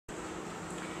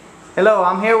Hello,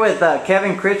 I'm here with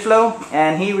Kevin Chritchlow,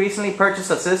 and he recently purchased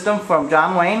a system from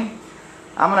Jon Wayne.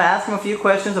 I'm going to ask him a few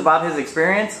questions about his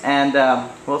experience, and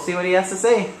we'll see what he has to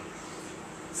say.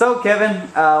 So, Kevin,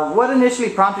 what initially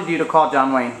prompted you to call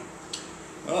Jon Wayne?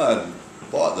 Well, I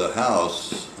bought the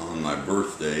house on my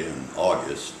birthday in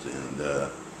August and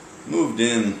moved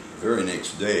in the very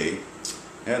next day.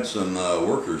 Had some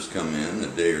workers come in a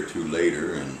day or two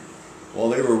later, and while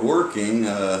they were working,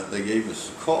 they gave us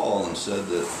a call and said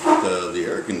that the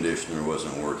air conditioner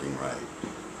wasn't working right.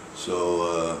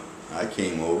 So I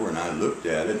came over and I looked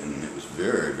at it, and it was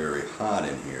very, very hot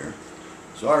in here.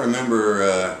 So I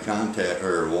remember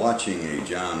watching a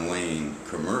Jon Wayne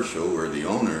commercial where the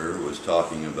owner was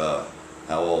talking about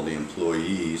how all the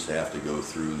employees have to go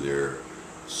through their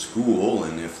school,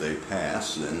 and if they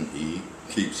pass, then he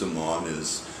keeps them on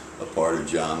as a part of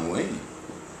Jon Wayne.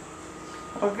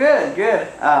 Oh, good, good.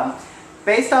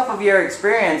 Based off of your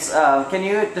experience, can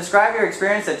you describe your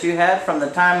experience that you had from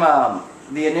the time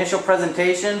the initial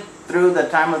presentation through the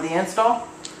time of the install?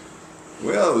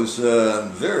 Well, it was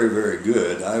very, very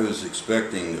good. I was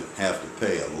expecting to have to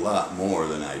pay a lot more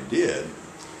than I did,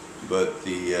 but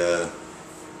the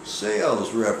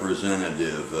sales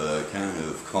representative kind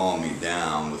of calmed me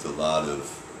down with a lot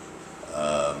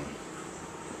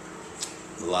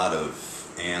of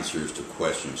answers to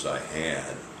questions I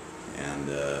had, and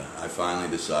I finally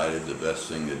decided the best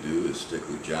thing to do is stick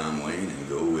with Jon Wayne and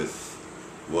go with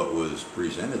what was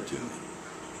presented to me.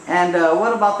 And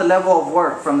what about the level of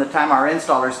work from the time our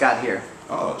installers got here?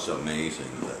 Oh, it's amazing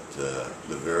that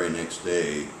the very next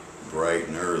day, bright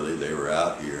and early, they were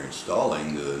out here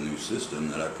installing the new system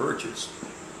that I purchased,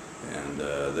 and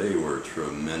they were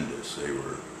tremendous. They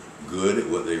were good at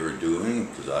what they were doing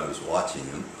because I was watching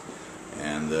them,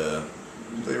 and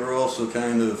they were also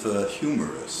kind of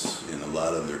humorous in a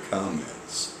lot of their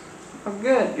comments. Oh,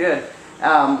 good, good.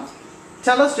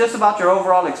 Tell us just about your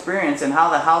overall experience and how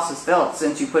the house has felt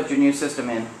since you put your new system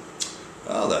in.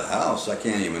 Well, the house, I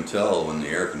can't even tell when the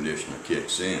air conditioner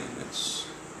kicks in. It's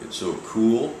so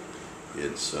cool.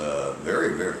 It's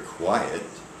very, very quiet,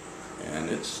 and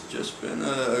it's just been,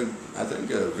 I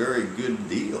think, a very good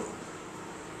deal.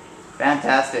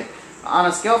 Fantastic. On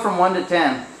a scale from 1 to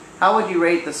 10, how would you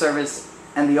rate the service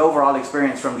and the overall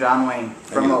experience from Jon Wayne?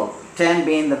 From 10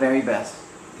 being the very best.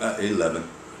 11.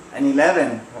 An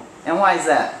 11. And why is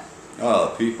that? Oh,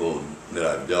 the people that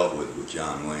I've dealt with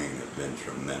Jon Wayne have been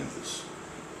tremendous.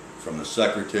 From the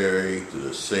secretary to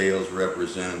the sales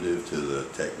representative to the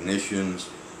technicians,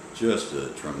 just a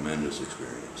tremendous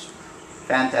experience.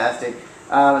 Fantastic.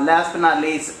 Last but not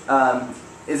least,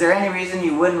 is there any reason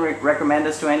you wouldn't recommend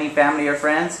us to any family or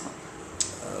friends?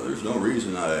 There's no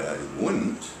reason I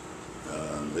wouldn't.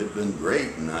 They've been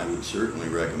great, and I would certainly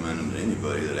recommend them to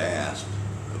anybody that asked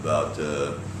about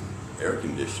air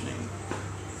conditioning.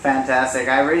 Fantastic.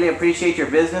 I really appreciate your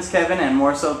business, Kevin, and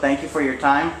more so, thank you for your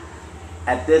time.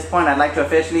 At this point, I'd like to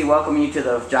officially welcome you to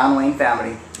the Jon Wayne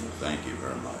family. Well, thank you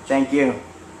very much. Thank you.